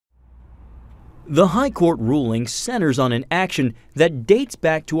The High Court ruling centers on an action that dates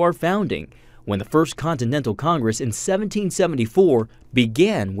back to our founding, when the First Continental Congress in 1774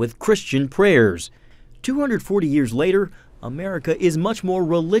 began with Christian prayers. 240 years later, America is much more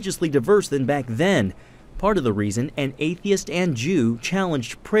religiously diverse than back then. Part of the reason an atheist and Jew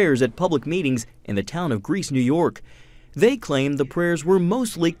challenged prayers at public meetings in the town of Greece, New York. They claimed the prayers were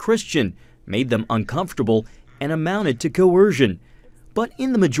mostly Christian, made them uncomfortable, and amounted to coercion. But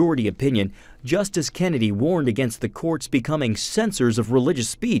in the majority opinion, Justice Kennedy warned against the courts becoming censors of religious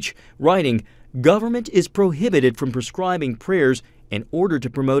speech, writing, "Government is prohibited from prescribing prayers in order to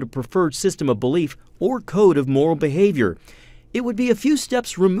promote a preferred system of belief or code of moral behavior." It would be a few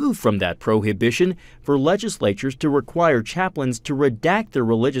steps removed from that prohibition for legislatures to require chaplains to redact their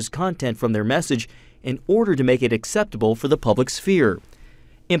religious content from their message in order to make it acceptable for the public sphere.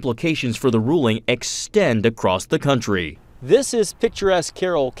 Implications for the ruling extend across the country. This is picturesque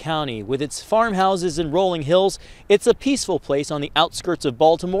Carroll County with its farmhouses and rolling hills. It's a peaceful place on the outskirts of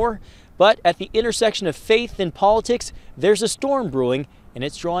Baltimore, but at the intersection of faith and politics, there's a storm brewing, and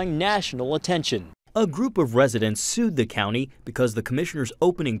it's drawing national attention. A group of residents sued the county because the commissioner's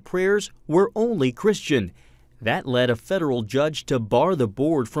opening prayers were only Christian. That led a federal judge to bar the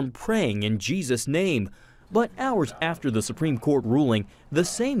board from praying in Jesus' name. But hours after the Supreme Court ruling, the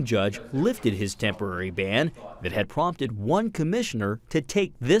same judge lifted his temporary ban that had prompted one commissioner to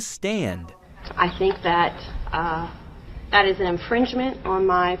take this stand. I think that that is an infringement on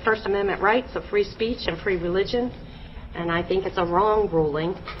my First Amendment rights of free speech and free religion, and I think it's a wrong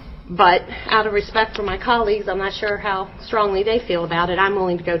ruling. But out of respect for my colleagues, I'm not sure how strongly they feel about it. I'm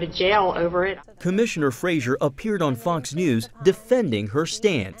willing to go to jail over it. Commissioner Frazier appeared on Fox News defending her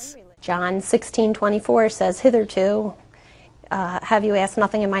stance. John 16:24 says, "Hitherto have you asked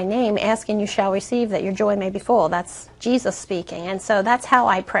nothing in my name, ask and you shall receive, that your joy may be full." That's Jesus speaking, and so that's how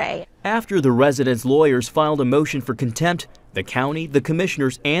I pray. After the residents' lawyers filed a motion for contempt, the county, the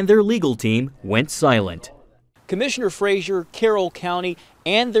commissioners, and their legal team went silent. Commissioner Frazier, Carroll County,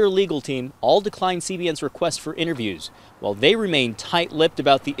 and their legal team all declined CBN's request for interviews. While they remained tight-lipped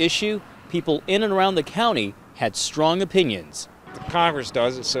about the issue, people in and around the county had strong opinions. Congress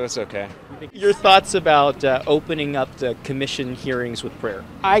does it, so it's okay. Your thoughts about opening up the commission hearings with prayer?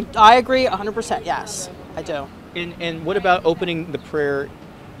 I agree 100%, yes, I do. And what about opening the prayer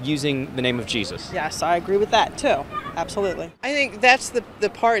using the name of Jesus? Yes, I agree with that too, absolutely. I think that's the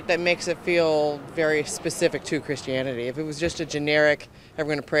part that makes it feel very specific to Christianity. If it was just a generic,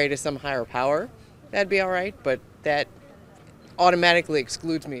 everyone to pray to some higher power, that'd be all right, but that automatically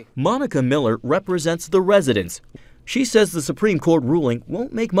excludes me. Monica Miller represents the residents. She says the Supreme Court ruling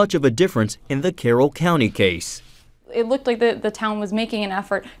won't make much of a difference in the Carroll County case. It looked like the town was making an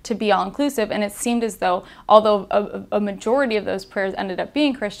effort to be all-inclusive, and it seemed as though, although a majority of those prayers ended up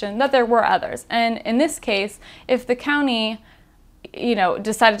being Christian, that there were others. And in this case, if the county,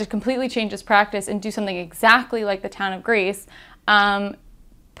 decided to completely change its practice and do something exactly like the town of Greece,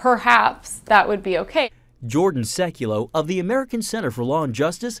 perhaps that would be okay. Jordan Seculo of the American Center for Law and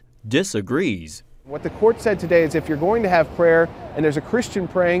Justice disagrees. What the court said today is if you're going to have prayer and there's a Christian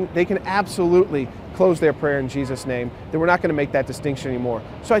praying, they can absolutely close their prayer in Jesus' name. Then we're not going to make that distinction anymore.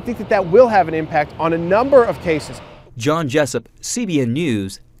 So I think that will have an impact on a number of cases. John Jessup, CBN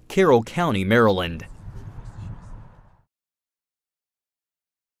News, Carroll County, Maryland.